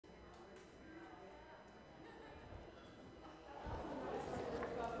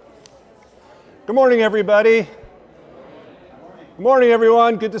Good morning, everybody. Good morning,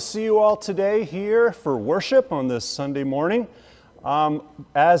 everyone. Good to see you all today here for worship on this Sunday morning.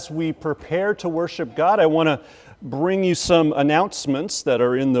 As we prepare to worship God, I want to bring you some announcements that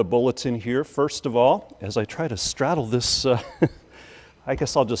are in the bulletin here. First of all, as I try to straddle this, I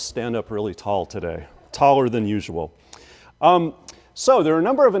guess I'll just stand up really tall today, taller than usual. So there are a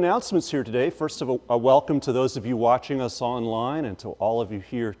number of announcements here today. First of all, a welcome to those of you watching us online and to all of you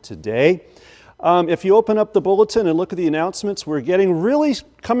here today. If you open up the bulletin and look at the announcements, we're getting very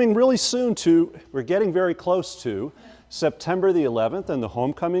close to September the 11th and the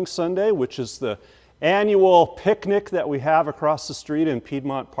Homecoming Sunday, which is the annual picnic that we have across the street in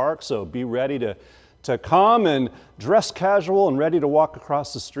Piedmont Park. So be ready to come and dress casual and ready to walk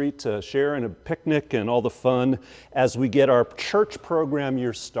across the street to share in a picnic and all the fun as we get our church program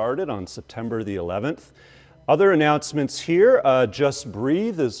year started on September the 11th. Other announcements here, Just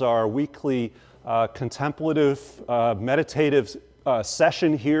Breathe is our weekly contemplative, meditative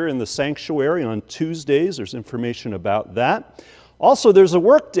session here in the sanctuary on Tuesdays. There's information about that. Also, there's a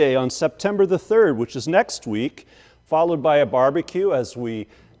work day on September the 3rd, which is next week, followed by a barbecue as we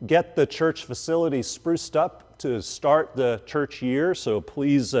get the church facility spruced up to start the church year, so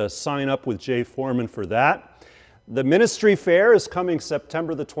please sign up with Jay Foreman for that. The ministry fair is coming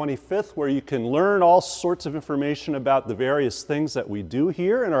September the 25th, where you can learn all sorts of information about the various things that we do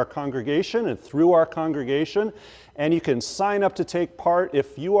here in our congregation and through our congregation, and you can sign up to take part.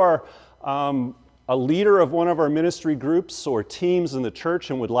 If you are a leader of one of our ministry groups or teams in the church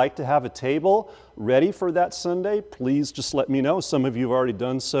and would like to have a table ready for that Sunday, please just let me know. Some of you have already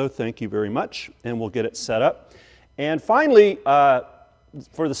done so. Thank you very much, and we'll get it set up. And finally,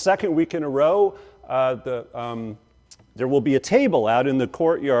 for the second week in a row, there will be a table out in the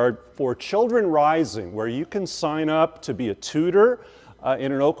courtyard for Children Rising, where you can sign up to be a tutor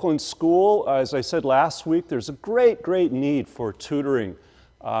in an Oakland school. As I said last week, there's a great need for tutoring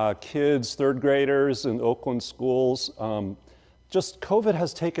kids, third graders in Oakland schools. Just COVID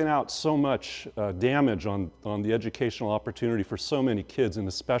has taken out so much damage on the educational opportunity for so many kids, and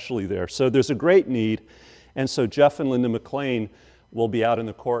especially there. So there's a great need, and so Jeff and Linda McLean will be out in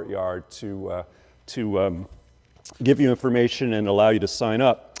the courtyard to give you information and allow you to sign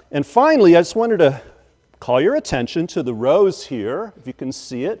up. And finally, I just wanted to call your attention to the rose here, if you can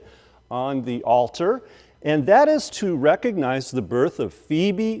see it, on the altar. And that is to recognize the birth of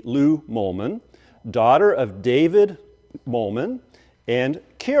Phoebe Lou Molman, daughter of David Molman and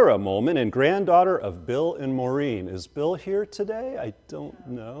Kira Molman, and granddaughter of Bill and Maureen. Is Bill here today? I don't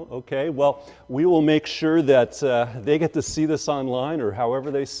know. Okay, well, we will make sure that they get to see this online or however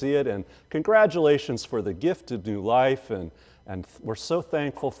they see it, and congratulations for the gift of new life, and we're so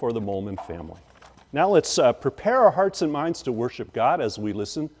thankful for the Molman family. Now let's prepare our hearts and minds to worship God as we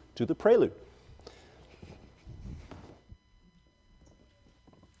listen to the prelude.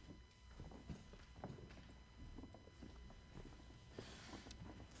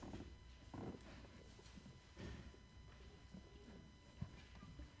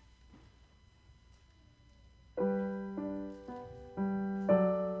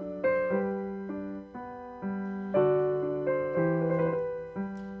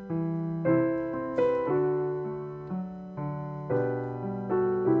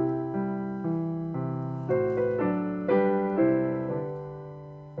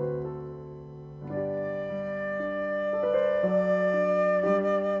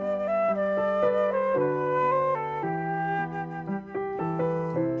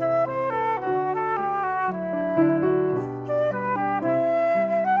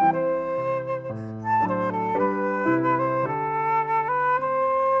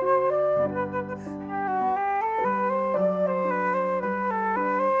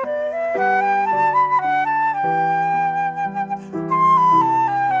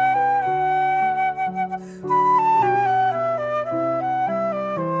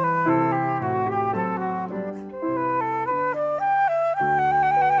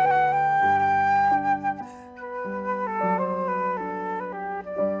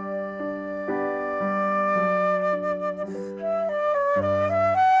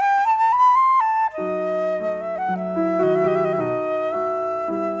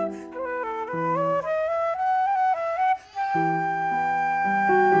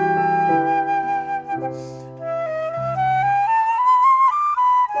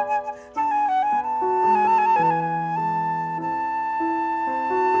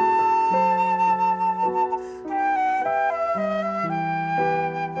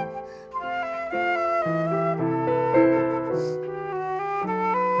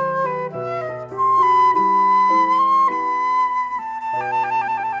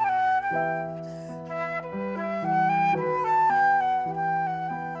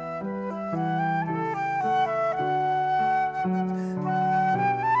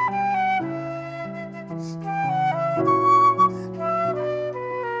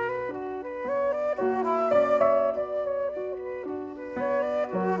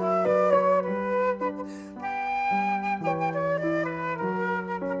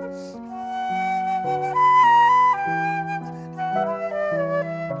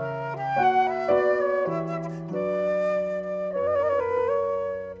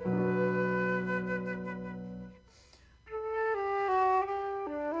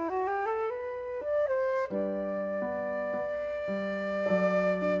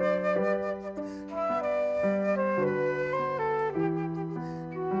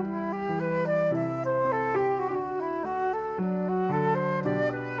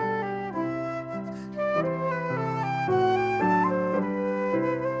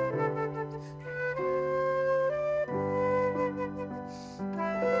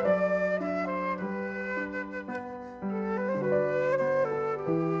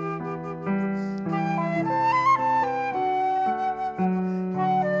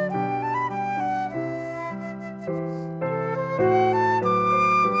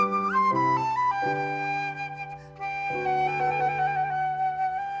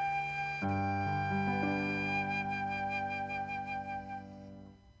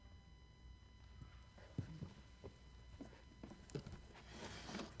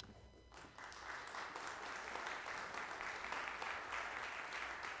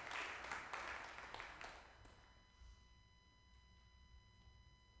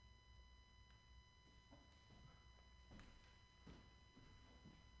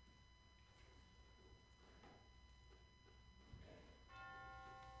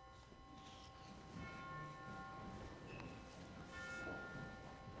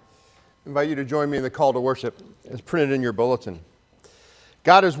 invite you to join me in the call to worship as printed in your bulletin.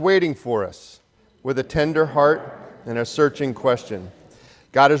 God is waiting for us with a tender heart and a searching question.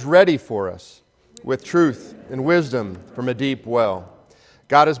 God is ready for us with truth and wisdom from a deep well.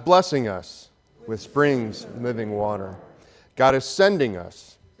 God is blessing us with springs of living water. God is sending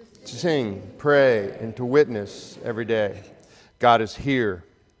us to sing, pray, and to witness every day. God is here.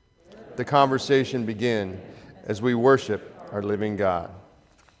 The conversation begins as we worship our living God.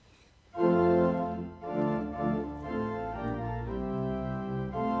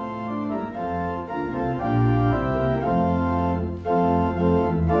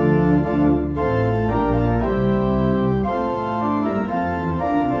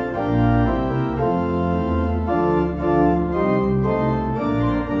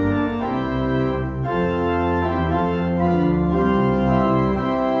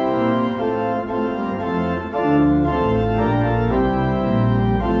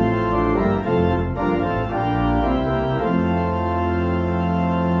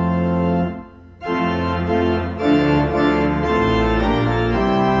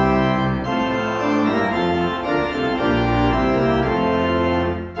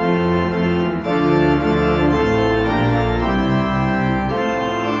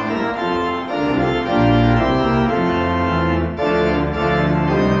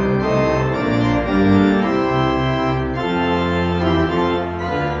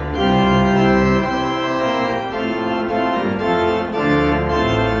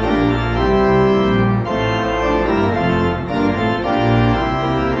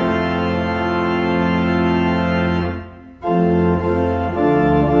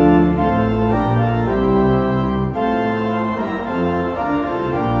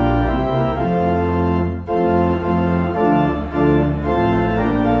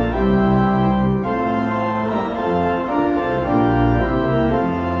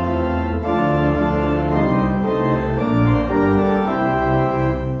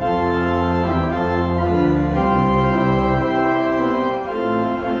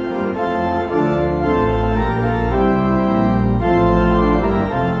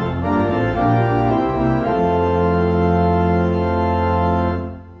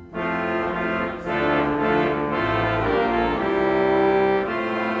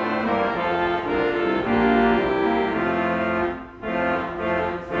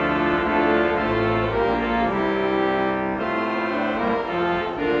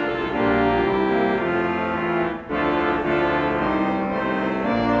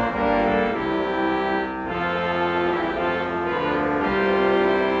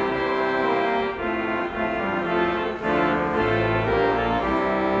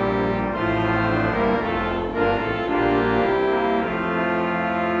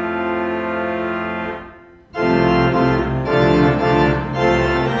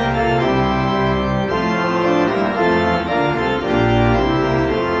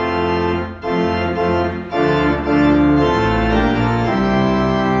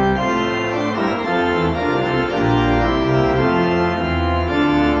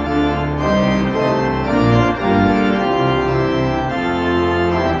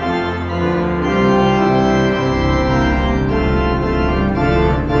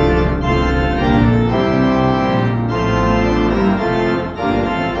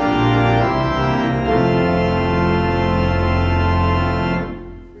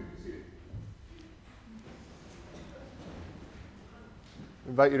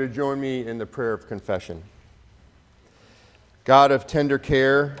 I invite you to join me in the prayer of confession. God of tender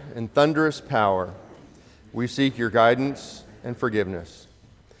care and thunderous power, we seek your guidance and forgiveness.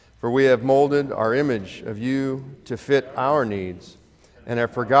 For we have molded our image of you to fit our needs and have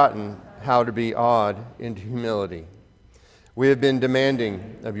forgotten how to be awed into humility. We have been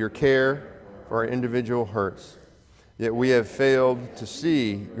demanding of your care for our individual hurts, yet we have failed to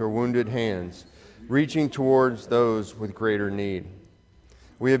see your wounded hands reaching towards those with greater need.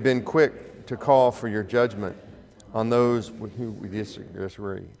 We have been quick to call for your judgment on those with whom we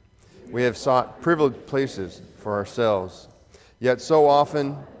disagree. We have sought privileged places for ourselves, yet so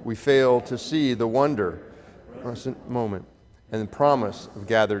often we fail to see the wonder, present moment, and the promise of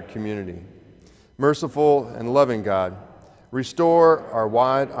gathered community. Merciful and loving God, restore our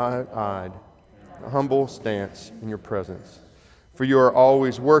wide-eyed, humble stance in your presence, for you are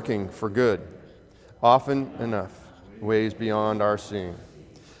always working for good, often enough, ways beyond our seeing.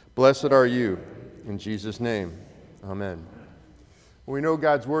 Blessed are you, in Jesus' name, amen. We know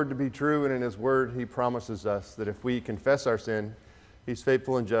God's word to be true, and in his word he promises us that if we confess our sin, he's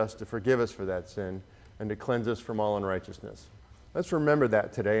faithful and just to forgive us for that sin and to cleanse us from all unrighteousness. Let's remember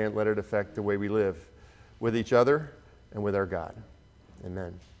that today and let it affect the way we live with each other and with our God.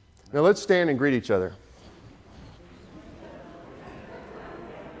 Amen. Now let's stand and greet each other.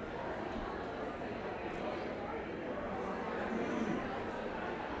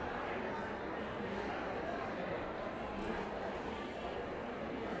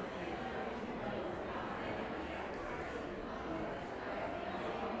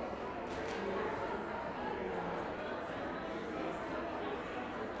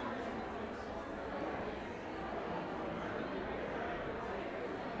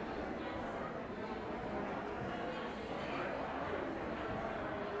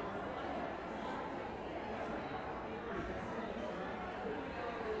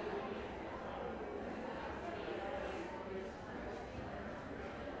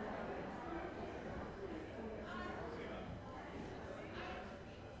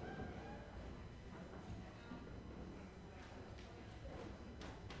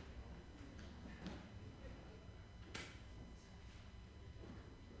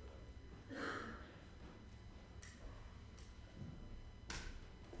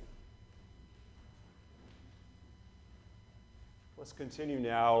 Let's continue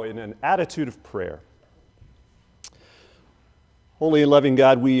now in an attitude of prayer. Holy and loving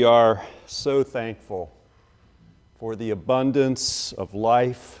God, we are so thankful for the abundance of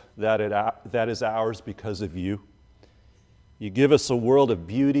life that is ours because of you. You give us a world of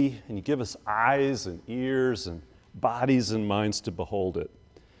beauty, and you give us eyes and ears and bodies and minds to behold it.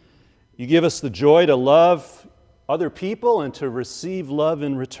 You give us the joy to love other people and to receive love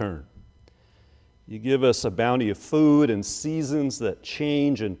in return. You give us a bounty of food and seasons that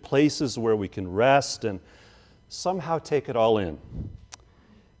change and places where we can rest and somehow take it all in.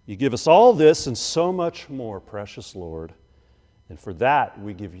 You give us all this and so much more, precious Lord, and for that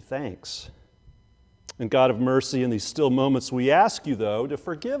we give you thanks. And God of mercy, in these still moments, we ask you, though, to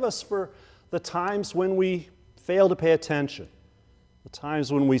forgive us for the times when we fail to pay attention, the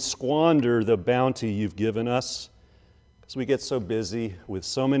times when we squander the bounty you've given us, because we get so busy with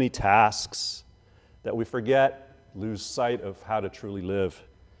so many tasks that we lose sight of how to truly live.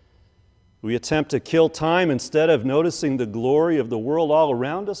 We attempt to kill time instead of noticing the glory of the world all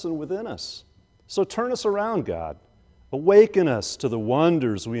around us and within us. So turn us around, God. Awaken us to the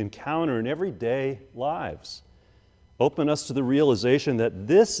wonders we encounter in everyday lives. Open us to the realization that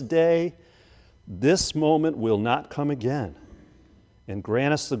this day, this moment will not come again. And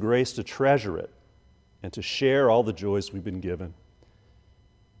grant us the grace to treasure it and to share all the joys we've been given.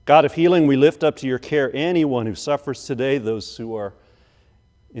 God of healing, we lift up to your care anyone who suffers today, those who are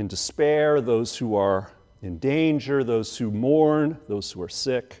in despair, those who are in danger, those who mourn, those who are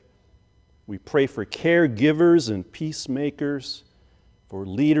sick. We pray for caregivers and peacemakers, for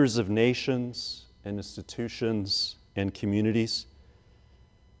leaders of nations and institutions and communities.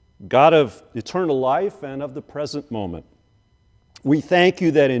 God of eternal life and of the present moment, we thank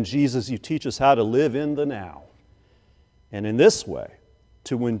you that in Jesus you teach us how to live in the now. And in this way,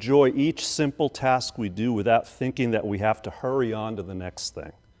 to enjoy each simple task we do without thinking that we have to hurry on to the next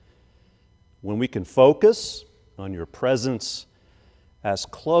thing. When we can focus on your presence as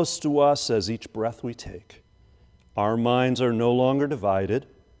close to us as each breath we take, our minds are no longer divided,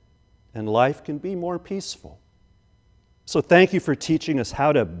 and life can be more peaceful. So thank you for teaching us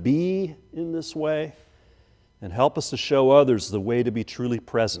how to be in this way, and help us to show others the way to be truly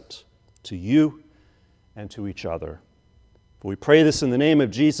present to you and to each other. We pray this in the name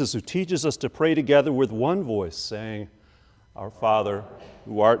of Jesus, who teaches us to pray together with one voice, saying, Our Father,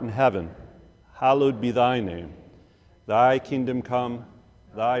 who art in heaven, hallowed be thy name. Thy kingdom come,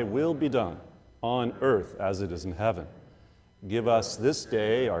 thy will be done, on earth as it is in heaven. Give us this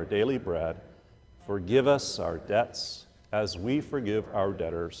day our daily bread. Forgive us our debts, as we forgive our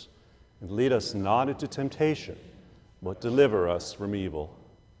debtors. And lead us not into temptation, but deliver us from evil.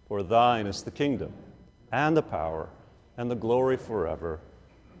 For thine is the kingdom, and the power, and the glory forever.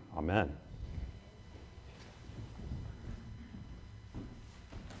 Amen.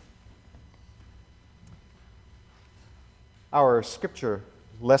 Our scripture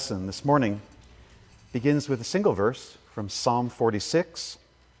lesson this morning begins with a single verse from Psalm 46.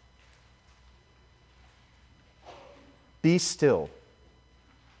 Be still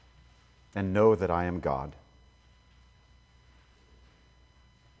and know that I am God.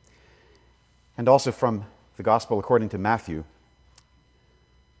 And also from the Gospel according to Matthew.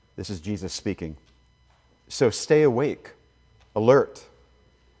 This is Jesus speaking. So stay awake, alert.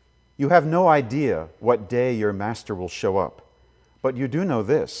 You have no idea what day your master will show up, but you do know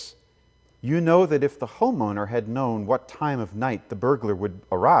this. You know that if the homeowner had known what time of night the burglar would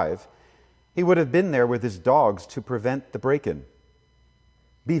arrive, he would have been there with his dogs to prevent the break-in.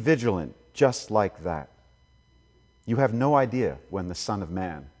 Be vigilant, just like that. You have no idea when the Son of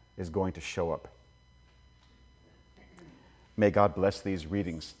Man is going to show up. May God bless these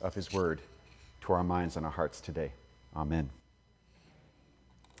readings of His Word to our minds and our hearts today. Amen.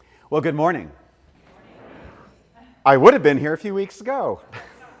 Well, good morning. I would have been here a few weeks ago,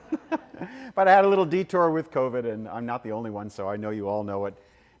 but I had a little detour with COVID, and I'm not the only one, so I know you all know what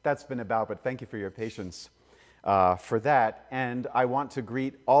that's been about, but thank you for your patience for that. And I want to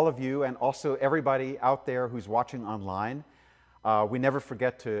greet all of you and also everybody out there who's watching online. We never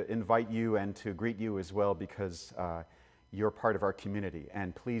forget to invite you and to greet you as well, because you're part of our community.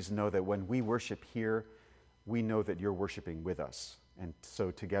 And please know that when we worship here, we know that you're worshiping with us. And so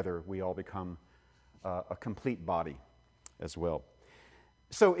together we all become a complete body as well.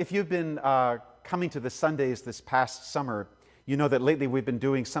 So if you've been coming to the Sundays this past summer, you know that lately we've been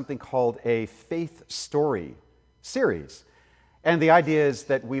doing something called a Faith Story series. And the idea is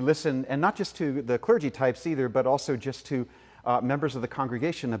that we listen, and not just to the clergy types either, but also just to members of the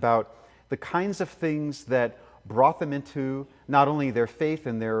congregation about the kinds of things that brought them into not only their faith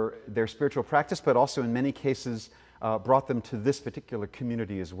and their spiritual practice, but also in many cases brought them to this particular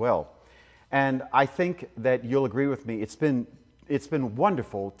community as well. And I think that you'll agree with me, it's been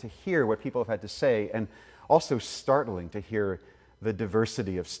wonderful to hear what people have had to say, and also startling to hear the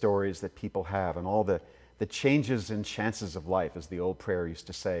diversity of stories that people have and all the changes and chances of life, as the old prayer used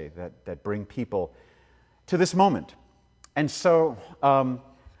to say, that bring people to this moment. And so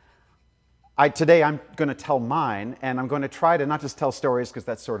today I'm going to tell mine, and I'm going to try to not just tell stories because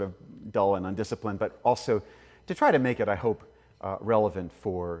that's sort of dull and undisciplined, but also to try to make it, I hope, relevant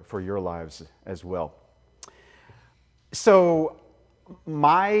for your lives as well. So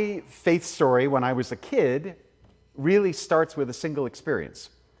my faith story when I was a kid really starts with a single experience.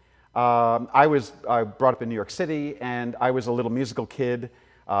 I brought up in New York City, and I was a little musical kid.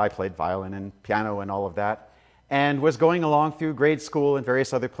 I played violin and piano and all of that, and was going along through grade school and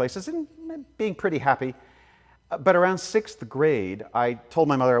various other places and being pretty happy. But around 6th grade, I told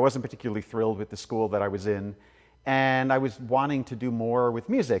my mother I wasn't particularly thrilled with the school that I was in, and I was wanting to do more with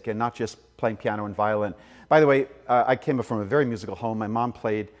music and not just playing piano and violin. By the way, I came from a very musical home. My mom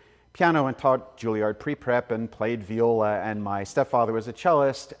played piano and taught Juilliard pre-prep and played viola, and my stepfather was a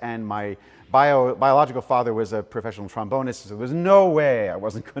cellist, and my biological father was a professional trombonist, so there was no way I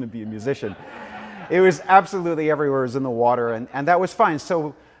wasn't going to be a musician. It was absolutely everywhere, it was in the water, and that was fine.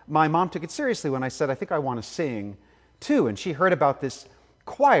 So my mom took it seriously when I said, I think I want to sing too, and she heard about this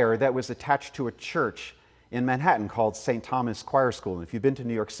choir that was attached to a church in Manhattan called St. Thomas Choir School. And if you've been to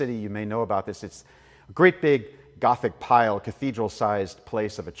New York City, you may know about this. It's a great big Gothic pile, cathedral-sized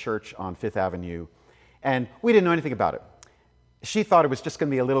place of a church on Fifth Avenue. And we didn't know anything about it. She thought it was just going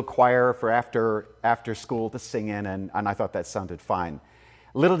to be a little choir for after school to sing in, and I thought that sounded fine.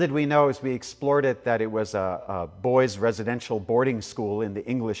 Little did we know as we explored it that it was a boys' residential boarding school in the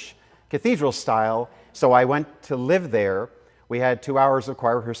English cathedral style. So I went to live there. We had 2 hours of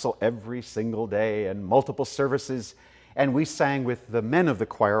choir rehearsal every single day and multiple services. And we sang with the men of the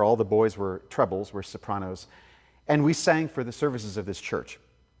choir. All the boys were trebles, were sopranos. And we sang for the services of this church.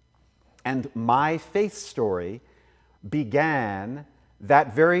 And my faith story began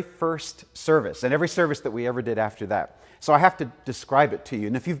that very first service, and every service that we ever did after that. So I have to describe it to you.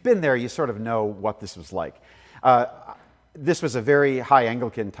 And if you've been there, you sort of know what this was like. This was a very high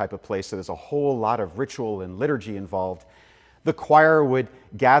Anglican type of place, so there's a whole lot of ritual and liturgy involved. The choir would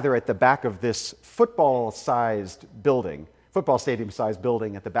gather at the back of this football stadium-sized building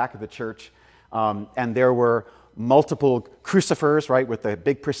at the back of the church, and there were multiple crucifers, right, with the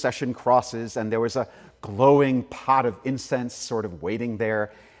big procession crosses, and there was a glowing pot of incense sort of waiting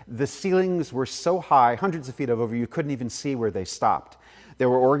there. The ceilings were so high, hundreds of feet over, you couldn't even see where they stopped. There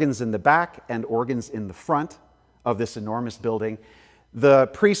were organs in the back and organs in the front of this enormous building. The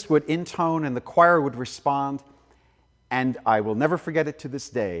priest would intone and the choir would respond, and I will never forget it to this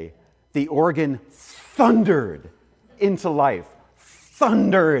day. The organ thundered into life.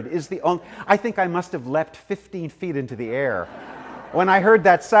 Thundered is the only... I think I must have leapt 15 feet into the air when I heard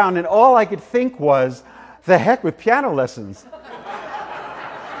that sound, and all I could think was, the heck with piano lessons.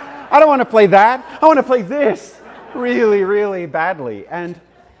 I don't want to play that. I want to play this really, really badly. And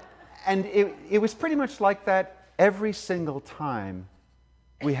it was pretty much like that every single time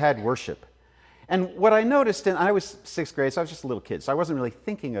we had worship. And what I noticed, and I was 6th grade, so I was just a little kid, so I wasn't really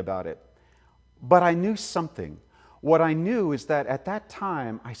thinking about it, but I knew something. What I knew is that at that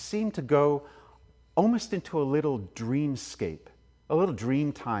time, I seemed to go almost into a little dreamscape, a little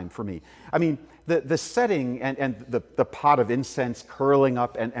dream time for me. I mean, the setting and the pot of incense curling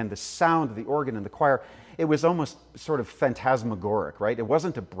up and the sound of the organ and the choir, it was almost sort of phantasmagoric, right? It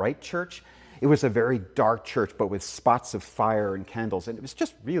wasn't a bright church. It was a very dark church, but with spots of fire and candles. And it was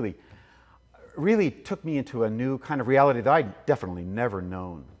just really took me into a new kind of reality that I'd definitely never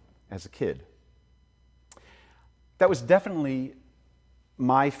known as a kid. That was definitely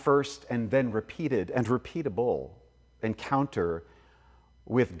my first and then repeated and repeatable encounter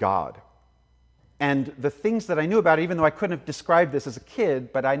with God. And the things that I knew about it, even though I couldn't have described this as a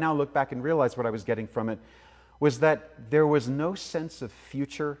kid, but I now look back and realize what I was getting from it, was that there was no sense of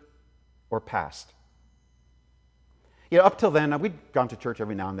future or past. You know, up till then, we'd gone to church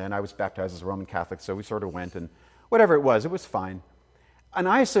every now and then. I was baptized as a Roman Catholic, so we sort of went, and whatever it was fine. And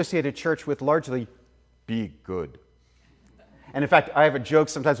I associated church with largely be good. And in fact, I have a joke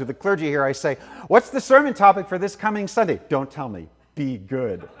sometimes with the clergy here. I say, what's the sermon topic for this coming Sunday? Don't tell me. Be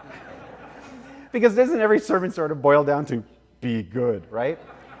good. Because doesn't every sermon sort of boil down to be good, right?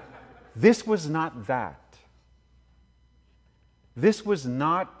 This was not that. This was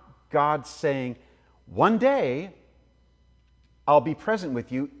not God saying, one day I'll be present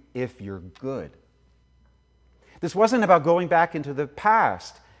with you if you're good. This wasn't about going back into the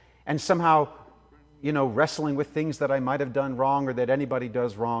past and somehow, wrestling with things that I might have done wrong or that anybody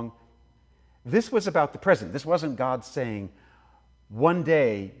does wrong. This was about the present. This wasn't God saying, one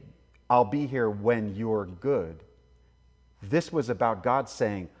day I'll be here when you're good. This was about God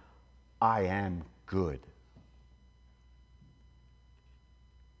saying, I am good.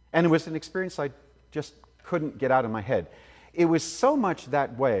 And it was an experience I just couldn't get out of my head. It was so much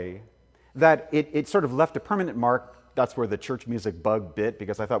that way that it sort of left a permanent mark. That's where the church music bug bit,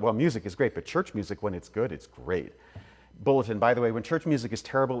 because I thought, well, music is great, but church music, when it's good, it's great. Bulletin, by the way, when church music is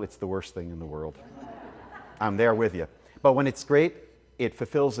terrible, it's the worst thing in the world. I'm there with you. But when it's great, it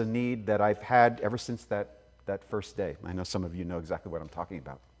fulfills a need that I've had ever since that first day. I know some of you know exactly what I'm talking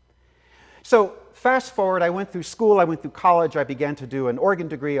about. So fast forward, I went through school, I went through college, I began to do an organ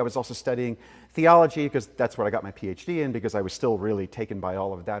degree. I was also studying theology because that's what I got my PhD in, because I was still really taken by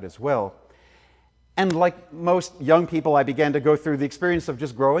all of that as well. And like most young people, I began to go through the experience of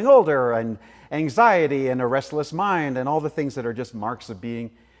just growing older and anxiety and a restless mind and all the things that are just marks of being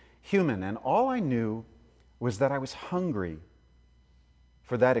human. And all I knew was that I was hungry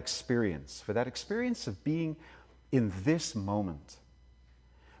for that experience of being in this moment.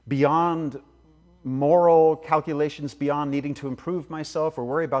 Beyond moral calculations, beyond needing to improve myself or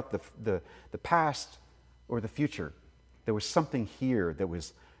worry about the past or the future. There was something here that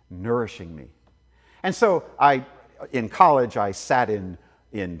was nourishing me. And so in college, I sat in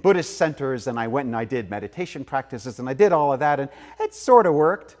Buddhist centers, and I went and I did meditation practices, and I did all of that, and it sort of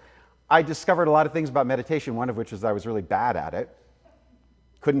worked. I discovered a lot of things about meditation, one of which was I was really bad at it.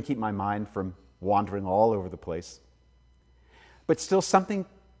 Couldn't keep my mind from wandering all over the place. But still something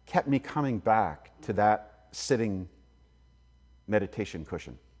kept me coming back to that sitting meditation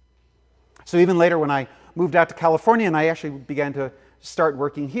cushion. So even later when I moved out to California and I actually began to start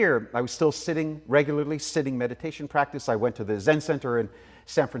working here, I was still regularly sitting meditation practice. I went to the Zen Center in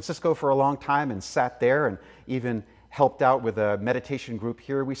San Francisco for a long time and sat there, and even helped out with a meditation group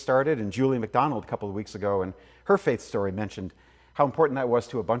here we started. And Julie McDonald a couple of weeks ago, and her faith story mentioned how important that was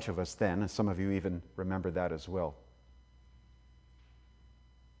to a bunch of us then, and some of you even remember that as well.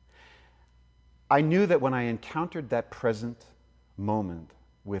 I knew that when I encountered that present moment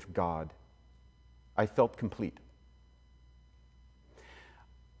with God, I felt complete.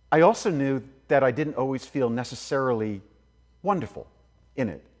 I also knew that I didn't always feel necessarily wonderful in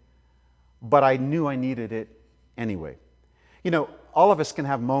it, but I knew I needed it anyway. All of us can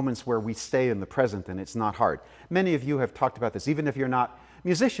have moments where we stay in the present and it's not hard. Many of you have talked about this. Even if you're not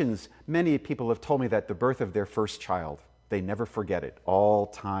musicians, many people have told me that the birth of their first child, they never forget it. All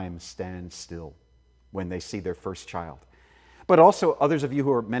time stands still when they see their first child. But also others of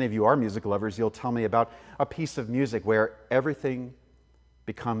you many of you are music lovers, you'll tell me about a piece of music where everything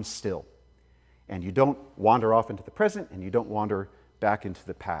becomes still. And you don't wander off into the present, and you don't wander back into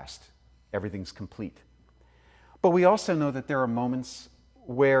the past. Everything's complete. But we also know that there are moments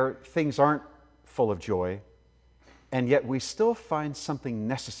where things aren't full of joy, and yet we still find something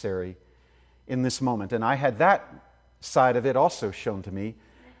necessary in this moment. And I had that side of it also shown to me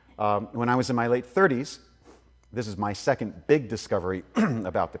when I was in my late 30s. This is my second big discovery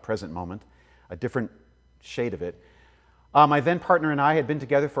about the present moment, a different shade of it. My then partner and I had been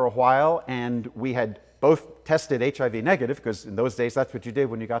together for a while, and we had both tested HIV negative, because in those days that's what you did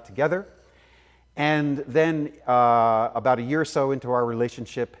when you got together. And then about a year or so into our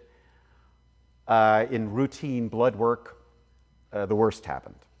relationship, in routine blood work, the worst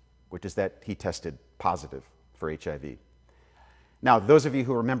happened, which is that he tested positive for HIV. Now, those of you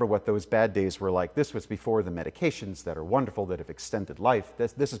who remember what those bad days were like, this was before the medications that are wonderful, that have extended life.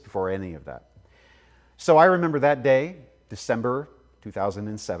 This is before any of that. So I remember that day, December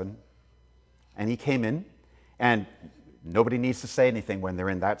 2007, and he came in, and nobody needs to say anything when they're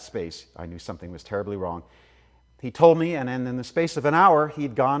in that space. I knew something was terribly wrong. He told me, and then in the space of an hour,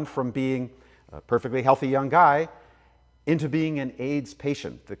 he'd gone from being a perfectly healthy young guy into being an AIDS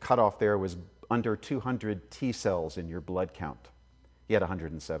patient. The cutoff there was under 200 T cells in your blood count. He had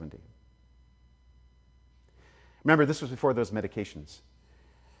 170. Remember, this was before those medications.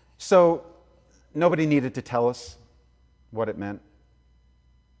 So nobody needed to tell us what it meant.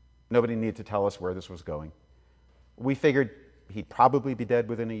 Nobody needed to tell us where this was going. We figured he'd probably be dead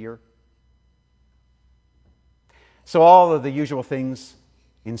within a year. So all of the usual things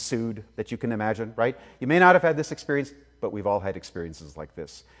ensued that you can imagine, right? You may not have had this experience, but we've all had experiences like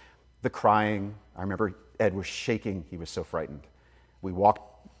this. The crying. I remember Ed was shaking. He was so frightened. We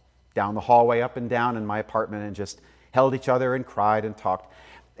walked down the hallway up and down in my apartment and just held each other and cried and talked.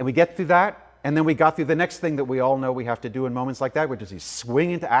 And we get through that, and then we got through the next thing that we all know we have to do in moments like that, which is you swing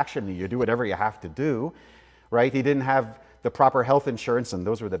into action and you do whatever you have to do, right? He didn't have the proper health insurance, and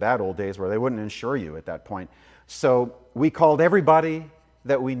those were the bad old days where they wouldn't insure you at that point. So we called everybody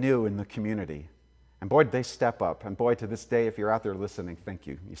that we knew in the community. And boy, did they step up. And boy, to this day, if you're out there listening, thank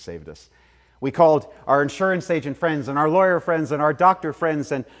you. You saved us. We called our insurance agent friends and our lawyer friends and our doctor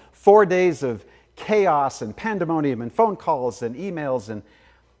friends, and 4 days of chaos and pandemonium and phone calls and emails, and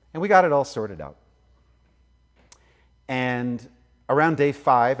we got it all sorted out. And around day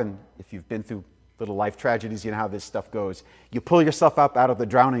 5, and if you've been through little life tragedies, you know how this stuff goes. You pull yourself up out of the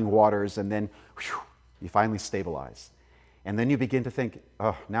drowning waters, and then whew, you finally stabilize. And then you begin to think,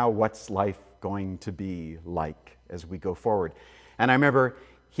 oh, now what's life going to be like as we go forward? And I remember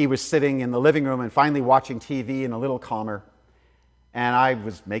he was sitting in the living room and finally watching TV and a little calmer. And I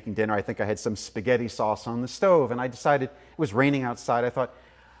was making dinner. I think I had some spaghetti sauce on the stove. And I decided, it was raining outside. I thought,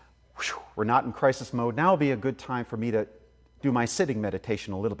 we're not in crisis mode. Now will be a good time for me to do my sitting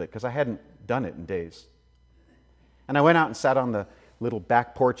meditation a little bit, because I hadn't done it in days. And I went out and sat on the little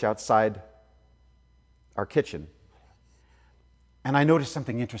back porch outside our kitchen. And I noticed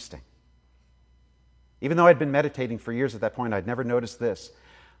something interesting. Even though I'd been meditating for years at that point, I'd never noticed this.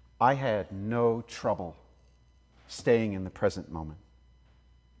 I had no trouble staying in the present moment.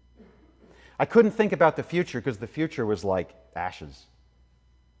 I couldn't think about the future because the future was like ashes.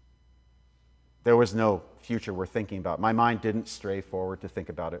 There was no future worth thinking about. My mind didn't stray forward to think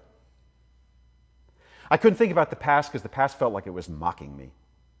about it. I couldn't think about the past because the past felt like it was mocking me.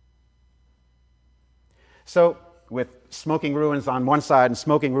 So, with smoking ruins on one side and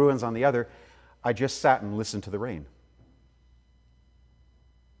smoking ruins on the other, I just sat and listened to the rain.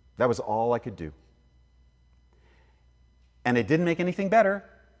 That was all I could do. And it didn't make anything better,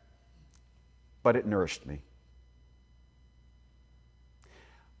 but it nourished me.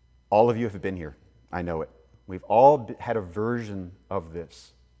 All of you have been here. I know it. We've all had a version of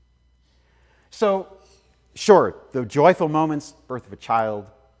this. So, sure, the joyful moments, birth of a child,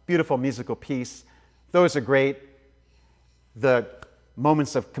 beautiful musical piece, those are great. The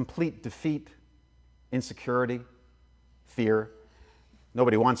moments of complete defeat, insecurity, fear,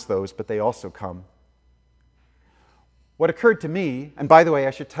 nobody wants those, but they also come. What occurred to me, and by the way,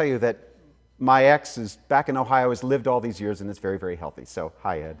 I should tell you that my ex is back in Ohio, has lived all these years, and is very, very healthy. So,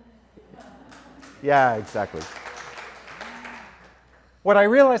 hi, Ed. Yeah, exactly. What I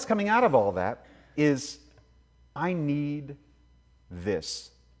realized coming out of all that is I need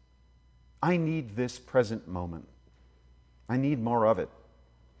this. I need this present moment. I need more of it.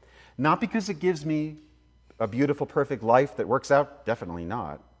 Not because it gives me a beautiful, perfect life that works out, definitely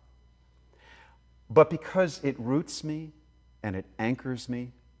not. But because it roots me and it anchors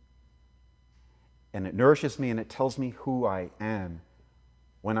me and it nourishes me and it tells me who I am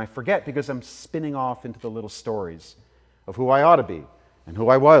when I forget, because I'm spinning off into the little stories of who I ought to be and who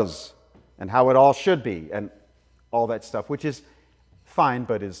I was and how it all should be and all that stuff, which is fine,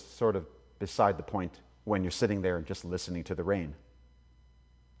 but is sort of beside the point when you're sitting there and just listening to the rain.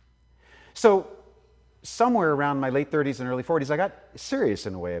 So somewhere around my late 30s and early 40s, I got serious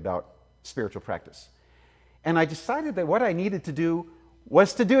in a way about spiritual practice. And I decided that what I needed to do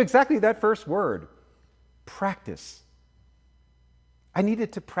was to do exactly that first word, practice. I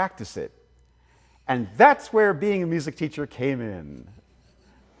needed to practice it. And that's where being a music teacher came in.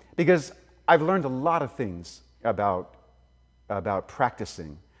 Because I've learned a lot of things about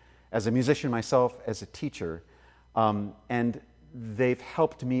practicing as a musician myself, as a teacher, and they've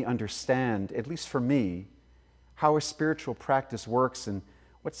helped me understand, at least for me, how a spiritual practice works and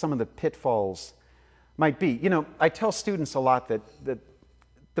what some of the pitfalls might be. You know, I tell students a lot that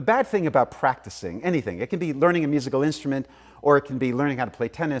the bad thing about practicing anything, it can be learning a musical instrument, or it can be learning how to play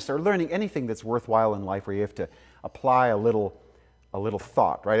tennis, or learning anything that's worthwhile in life where you have to apply a little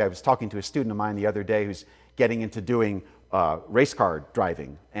thought, right? I was talking to a student of mine the other day who's getting into doing race car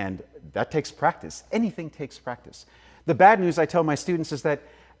driving, and that takes practice. Anything takes practice. The bad news I tell my students is that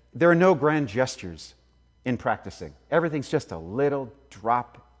there are no grand gestures in practicing. Everything's just a little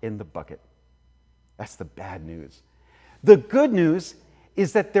drop in the bucket. That's the bad news. The good news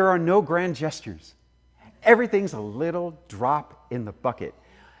is that there are no grand gestures. Everything's a little drop in the bucket.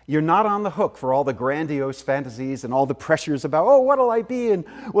 You're not on the hook for all the grandiose fantasies and all the pressures about, oh, what'll I be, and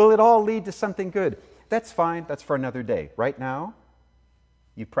will it all lead to something good? That's fine. That's for another day. Right now,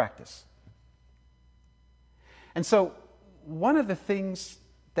 you practice. And so one of the things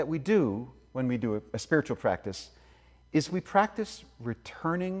that we do when we do a spiritual practice is we practice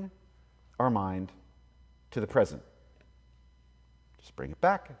returning our mind to the present. Just bring it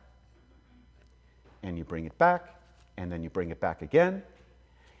back, and you bring it back, and then you bring it back again,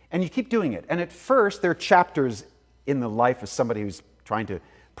 and you keep doing it. And at first, there are chapters in the life of somebody who's trying to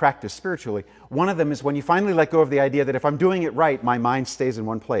practice spiritually. One of them is when you finally let go of the idea that if I'm doing it right, my mind stays in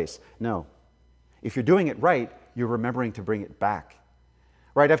one place. No. If you're doing it right, you're remembering to bring it back.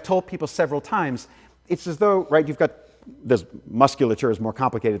 Right? I've told people several times, it's as though, right, this musculature is more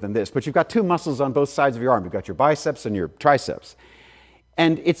complicated than this, but you've got two muscles on both sides of your arm. You've got your biceps and your triceps.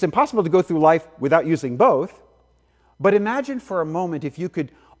 And it's impossible to go through life without using both. But imagine for a moment if you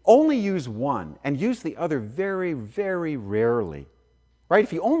could only use one and use the other very, very rarely. Right?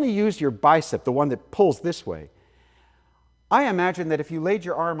 If you only use your bicep, the one that pulls this way, I imagine that if you laid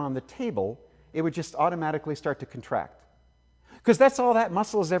your arm on the table, it would just automatically start to contract. Because that's all that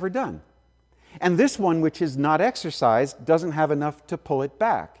muscle has ever done. And this one, which is not exercised, doesn't have enough to pull it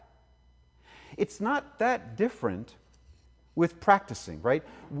back. It's not that different with practicing, right?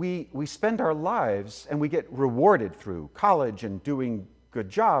 We spend our lives and we get rewarded through college and doing good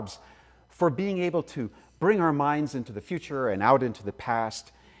jobs for being able to bring our minds into the future and out into the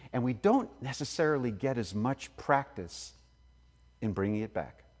past, and we don't necessarily get as much practice in bringing it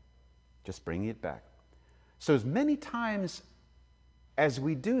back. Just bringing it back. So as many times as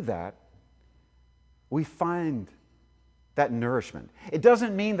we do that, we find that nourishment. It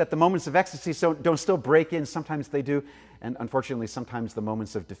doesn't mean that the moments of ecstasy don't still break in. Sometimes they do, and unfortunately sometimes the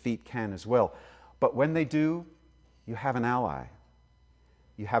moments of defeat can as well. But when they do, you have an ally.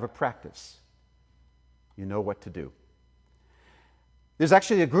 You have a practice. You know what to do. There's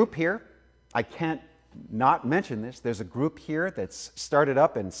actually a group here. I can't not mention this. There's a group here that's started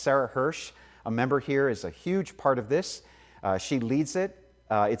up, and Sarah Hirsch, a member here, is a huge part of this. She leads it.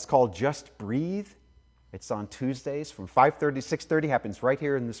 It's called Just Breathe. It's on Tuesdays from 5:30 to 6:30. Happens right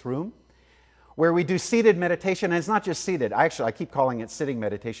here in this room, where we do seated meditation. And it's not just seated. I keep calling it sitting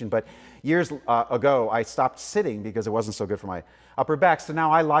meditation, but years ago I stopped sitting because it wasn't so good for my upper back. So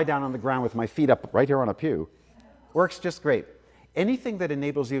now I lie down on the ground with my feet up right here on a pew. Works just great. Anything that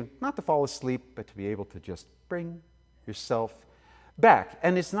enables you not to fall asleep, but to be able to just bring yourself back.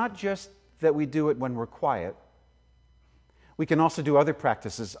 And it's not just that we do it when we're quiet. We can also do other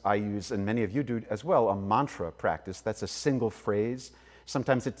practices I use, and many of you do as well, a mantra practice. That's a single phrase.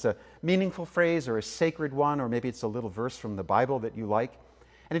 Sometimes it's a meaningful phrase or a sacred one, or maybe it's a little verse from the Bible that you like.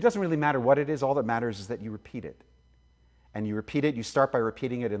 And it doesn't really matter what it is. All that matters is that you repeat it. And you repeat it. You start by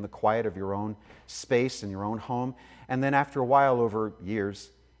repeating it in the quiet of your own space, in your own home. And then after a while, over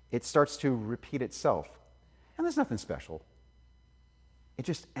years, it starts to repeat itself. And there's nothing special. It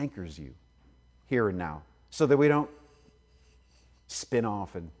just anchors you here and now so that we don't spin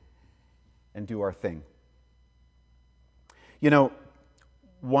off and do our thing. You know,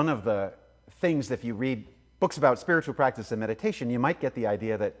 one of the things, if you read books about spiritual practice and meditation, you might get the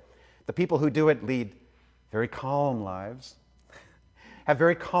idea that the people who do it lead very calm lives, have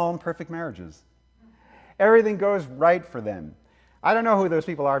very calm, perfect marriages. Everything goes right for them. I don't know who those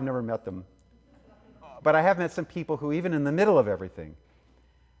people are. I've never met them. But I have met some people who, even in the middle of everything,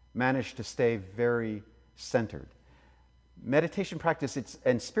 manage to stay very centered. Meditation practice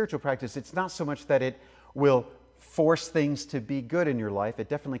and spiritual practice, it's not so much that it will force things to be good in your life. It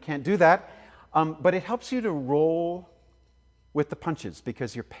definitely can't do that. But it helps you to roll with the punches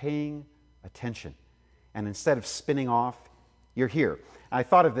because you're paying attention. And instead of spinning off, you're here. I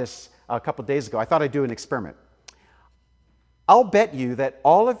thought of this a couple days ago. I thought I'd do an experiment. I'll bet you that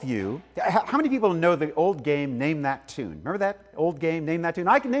all of you, how many people know the old game, Name That Tune? Remember that old game, Name That Tune?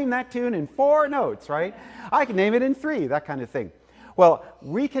 I can name that tune in 4 notes, right? I can name it in 3, that kind of thing. Well,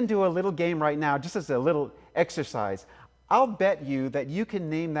 we can do a little game right now, just as a little exercise. I'll bet you that you can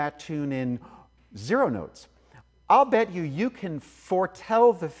name that tune in 0 notes. I'll bet you can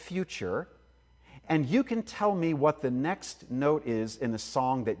foretell the future, and you can tell me what the next note is in a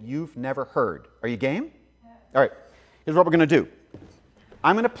song that you've never heard. Are you game? Yeah. All right, here's what we're going to do.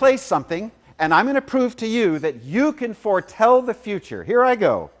 I'm going to play something, and I'm going to prove to you that you can foretell the future. Here I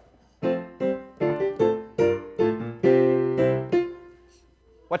go.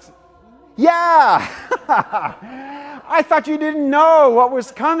 Yeah! I thought you didn't know what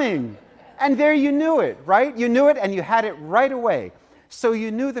was coming. And there you knew it, right? You knew it and you had it right away. So you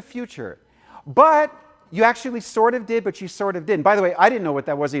knew the future. But you actually sort of did, but you sort of didn't. By the way, I didn't know what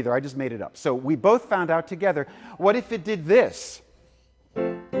that was either. I just made it up. So we both found out together. What if it did this?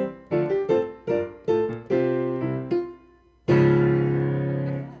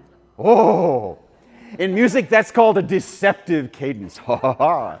 Oh! In music, that's called a deceptive cadence.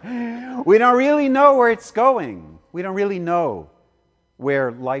 We don't really know where it's going. We don't really know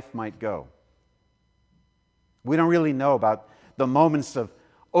where life might go. We don't really know about the moments of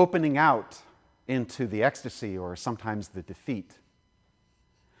opening out into the ecstasy or sometimes the defeat.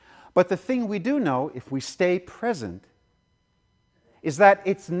 But the thing we do know, if we stay present, is that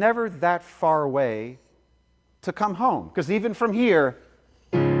it's never that far away to come home. Because even from here,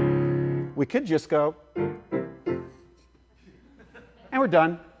 we could just go, and we're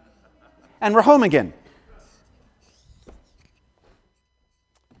done, and we're home again.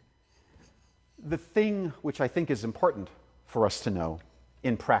 The thing which I think is important for us to know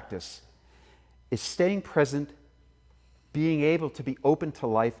in practice is staying present, being able to be open to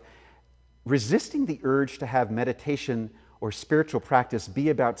life, resisting the urge to have meditation or spiritual practice be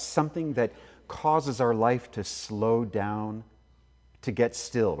about something that causes our life to slow down, to get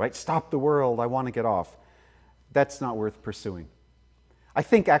still, right? Stop the world, I want to get off. That's not worth pursuing. I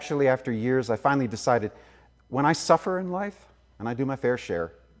think actually after years, I finally decided when I suffer in life, and I do my fair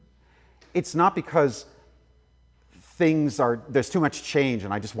share, it's not because there's too much change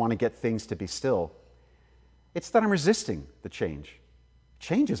and I just want to get things to be still. It's that I'm resisting the change.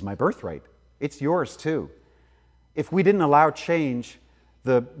 Change is my birthright. It's yours too. If we didn't allow change,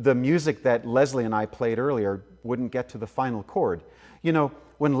 the music that Leslie and I played earlier wouldn't get to the final chord. You know,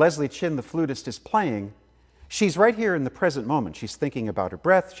 when Leslie Chin, the flutist, is playing, she's right here in the present moment. She's thinking about her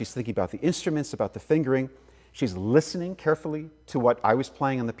breath. She's thinking about the instruments, about the fingering. She's listening carefully to what I was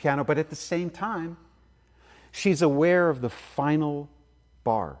playing on the piano, but at the same time, she's aware of the final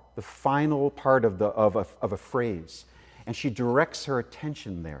bar, the final part of a phrase, and she directs her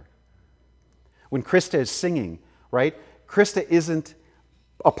attention there. When Christa is singing, right, Christa isn't,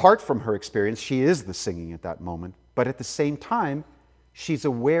 apart from her experience, she is the singing at that moment, but at the same time, she's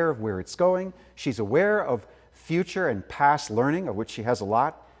aware of where it's going. She's aware of future and past learning, of which she has a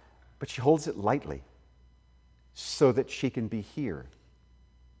lot, but she holds it lightly so that she can be here.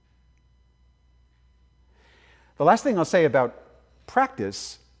 The last thing I'll say about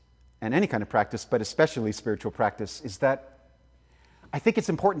practice, and any kind of practice, but especially spiritual practice, is that I think it's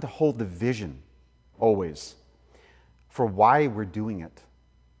important to hold the vision always for why we're doing it.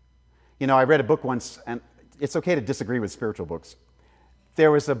 You know, I read a book once, and it's okay to disagree with spiritual books.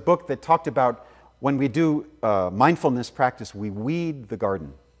 There was a book that talked about when we do mindfulness practice, we weed the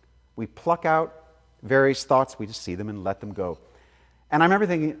garden. We pluck out various thoughts, we just see them and let them go. And I remember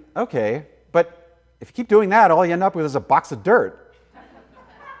thinking, okay, but if you keep doing that, all you end up with is a box of dirt.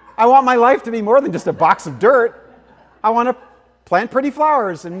 I want my life to be more than just a box of dirt. I want to plant pretty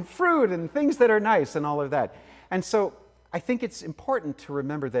flowers and fruit and things that are nice and all of that. And so I think it's important to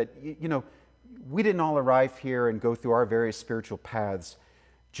remember that, you know, we didn't all arrive here and go through our various spiritual paths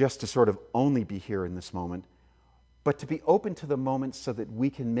just to sort of only be here in this moment, but to be open to the moment so that we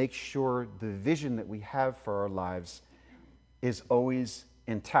can make sure the vision that we have for our lives is always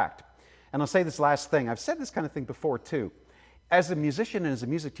intact. And I'll say this last thing. I've said this kind of thing before too. As a musician and as a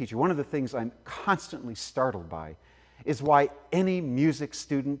music teacher, one of the things I'm constantly startled by is why any music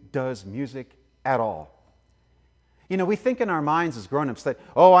student does music at all. You know, we think in our minds as grown-ups that,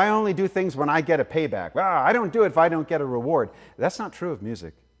 oh, I only do things when I get a payback. I don't do it if I don't get a reward. That's not true of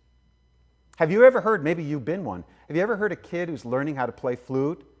music. Have you ever heard, maybe you've been one, have you ever heard a kid who's learning how to play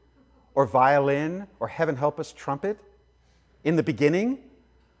flute or violin or, heaven help us, trumpet? In the beginning,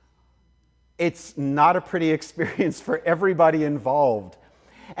 it's not a pretty experience for everybody involved.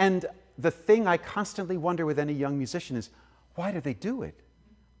 And the thing I constantly wonder with any young musician is, why do they do it?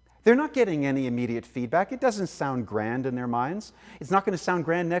 They're not getting any immediate feedback. It doesn't sound grand in their minds. It's not going to sound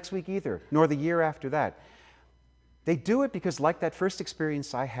grand next week either, nor the year after that. They do it because, like that first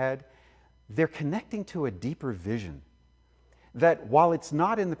experience I had, they're connecting to a deeper vision. That while it's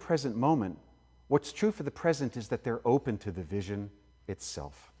not in the present moment, what's true for the present is that they're open to the vision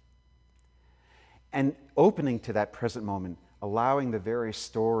itself. And opening to that present moment, allowing the various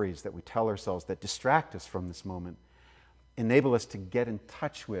stories that we tell ourselves that distract us from this moment, enable us to get in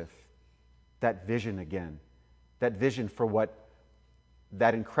touch with that vision again, that vision for what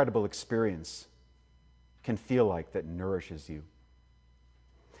that incredible experience can feel like that nourishes you.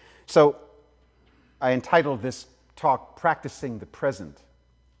 So I entitled this talk, Practicing the Present,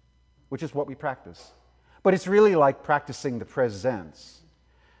 which is what we practice. But it's really like practicing the presence,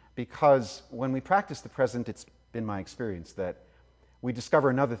 because when we practice the present, it's been my experience that we discover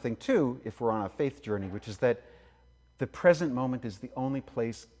another thing too, if we're on a faith journey, which is that the present moment is the only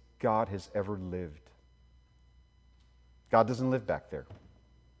place God has ever lived. God doesn't live back there.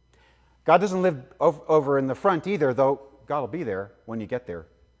 God doesn't live over in the front either, though God will be there when you get there.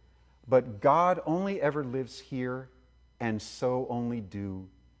 But God only ever lives here, and so only do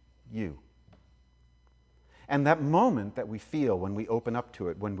you. And that moment that we feel when we open up to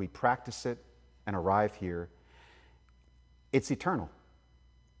it, when we practice it and arrive here, it's eternal.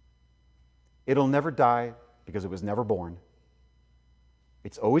 It'll never die because it was never born.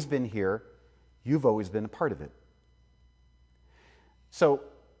 It's always been here. You've always been a part of it. So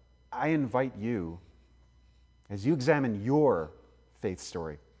I invite you, as you examine your faith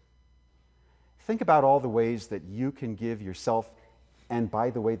story, think about all the ways that you can give yourself, and by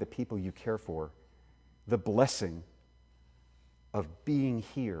the way, the people you care for, the blessing of being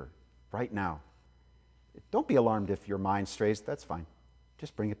here right now. Don't be alarmed if your mind strays. That's fine.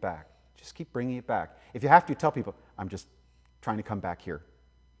 Just bring it back. Just keep bringing it back. If you have to, tell people, I'm just trying to come back here.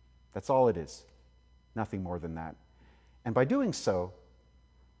 That's all it is. Nothing more than that. And by doing so,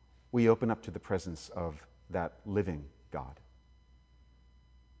 we open up to the presence of that living God.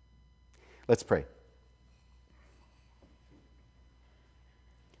 Let's pray.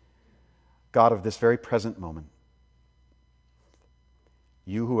 God of this very present moment,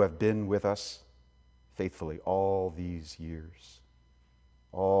 you who have been with us faithfully all these years,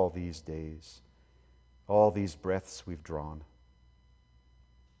 all these days, all these breaths we've drawn,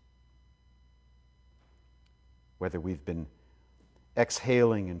 whether we've been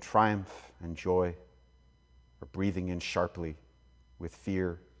exhaling in triumph and joy, or breathing in sharply with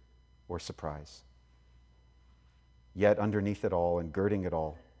fear or surprise. Yet underneath it all and girding it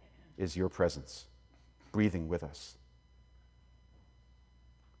all is your presence, breathing with us.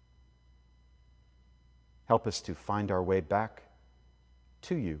 Help us to find our way back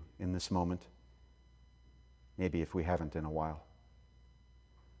to you in this moment, maybe if we haven't in a while.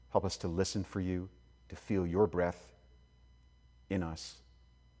 Help us to listen for you, to feel your breath in us.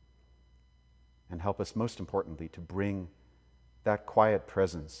 And help us, most importantly, to bring that quiet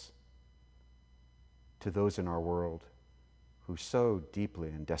presence to those in our world who so deeply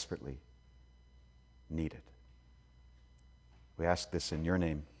and desperately need it. We ask this in your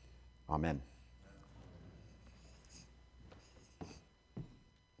name. Amen.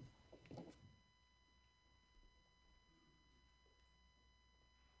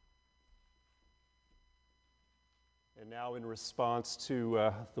 And now in response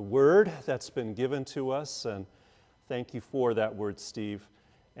to the word that's been given to us, and thank you for that word, Steve,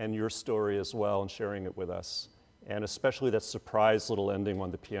 and your story as well, and sharing it with us. And especially that surprise little ending on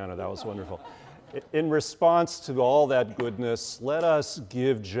the piano. That was wonderful. In response to all that goodness, let us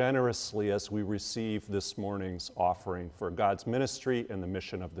give generously as we receive this morning's offering for God's ministry and the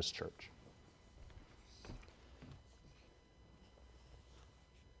mission of this church.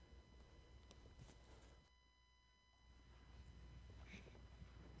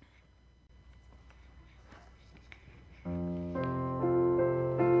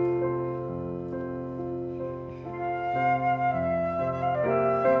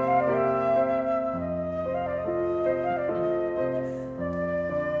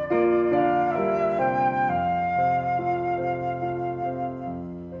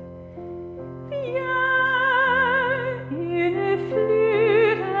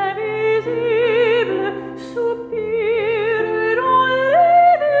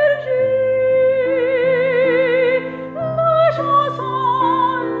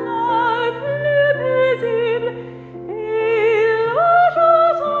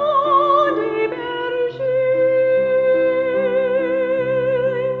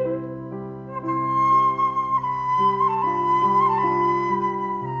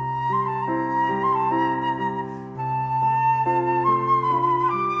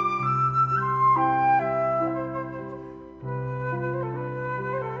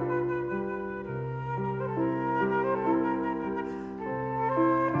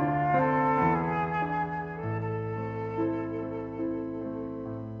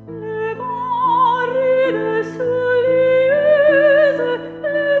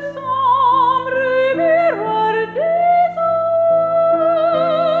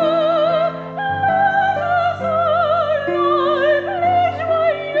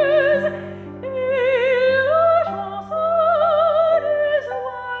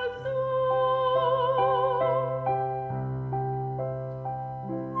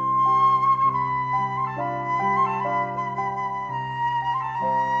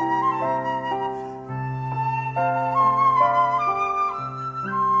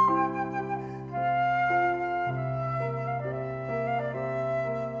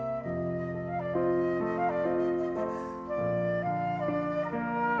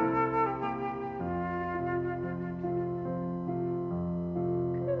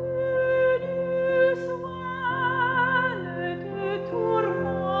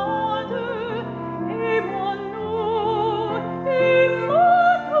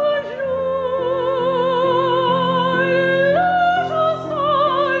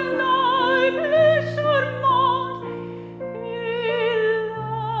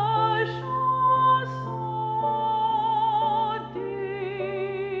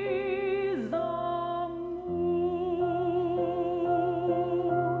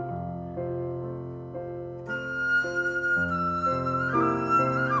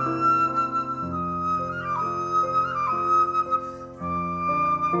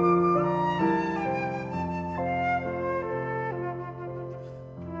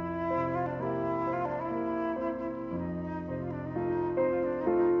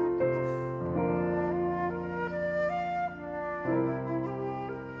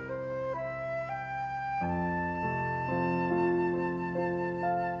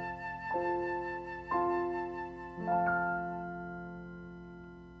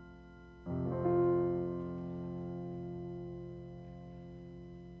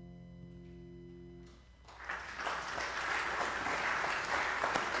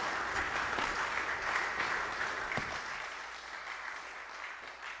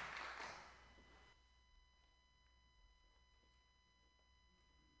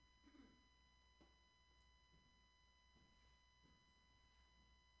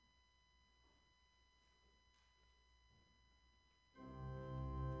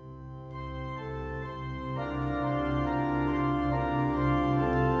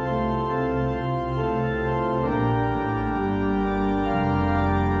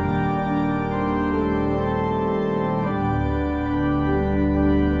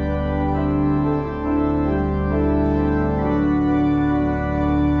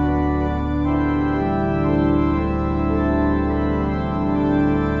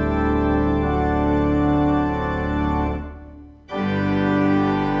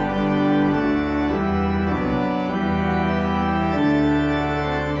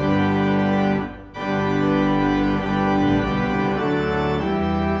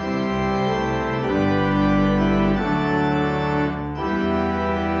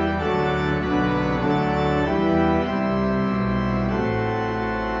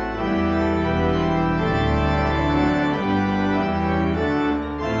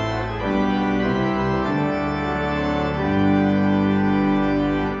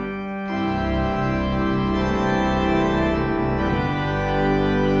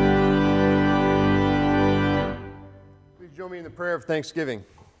 prayer of thanksgiving.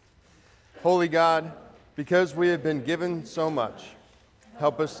 Holy God, because we have been given so much,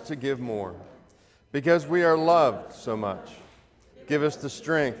 help us to give more. Because we are loved so much, give us the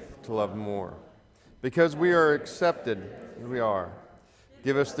strength to love more. Because we are accepted as we are,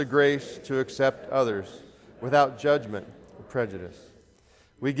 give us the grace to accept others without judgment or prejudice.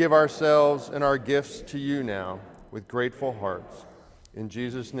 We give ourselves and our gifts to you now with grateful hearts. In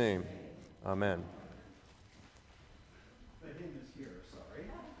Jesus' name, amen.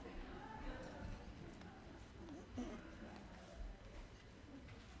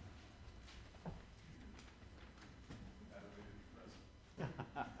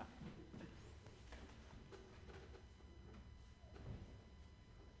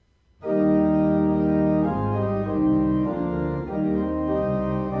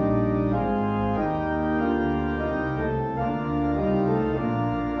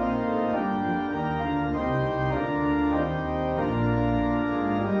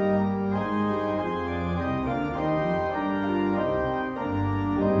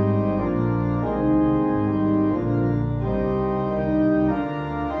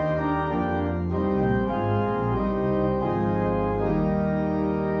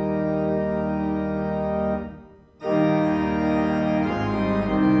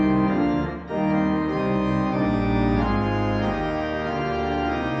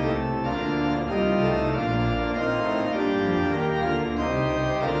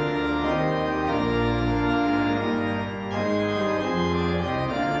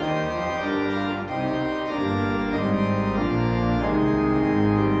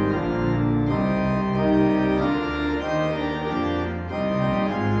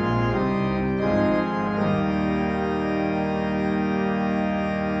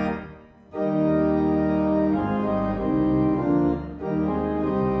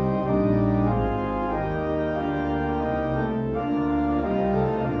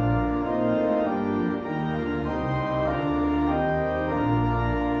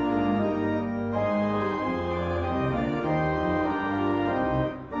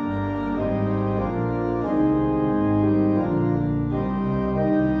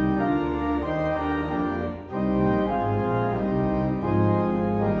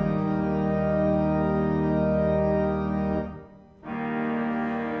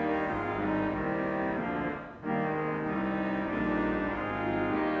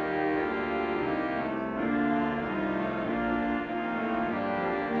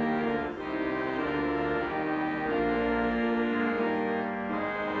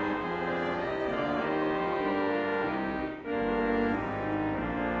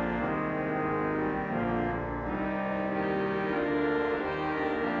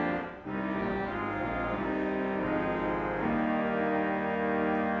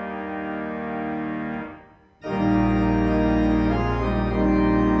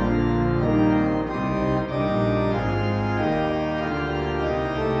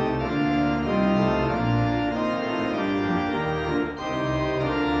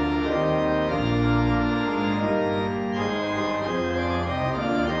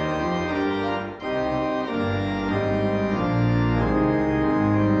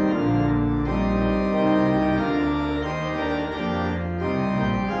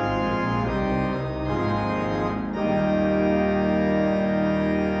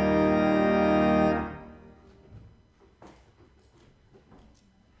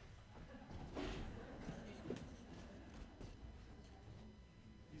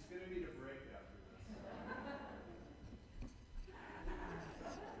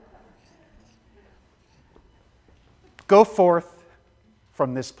 Go forth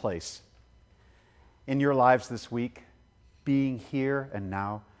from this place. In your lives this week, being here and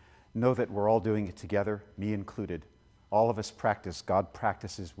now, know that we're all doing it together, me included. All of us practice, God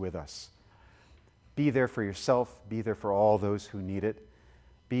practices with us. Be there for yourself, be there for all those who need it.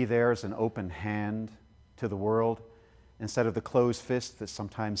 Be there as an open hand to the world instead of the closed fist that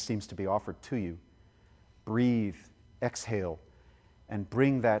sometimes seems to be offered to you. Breathe, exhale, and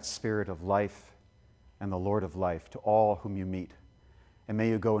bring that spirit of life and the Lord of life to all whom you meet. And may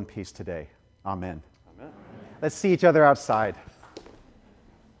you go in peace today. Amen. Amen. Let's see each other outside.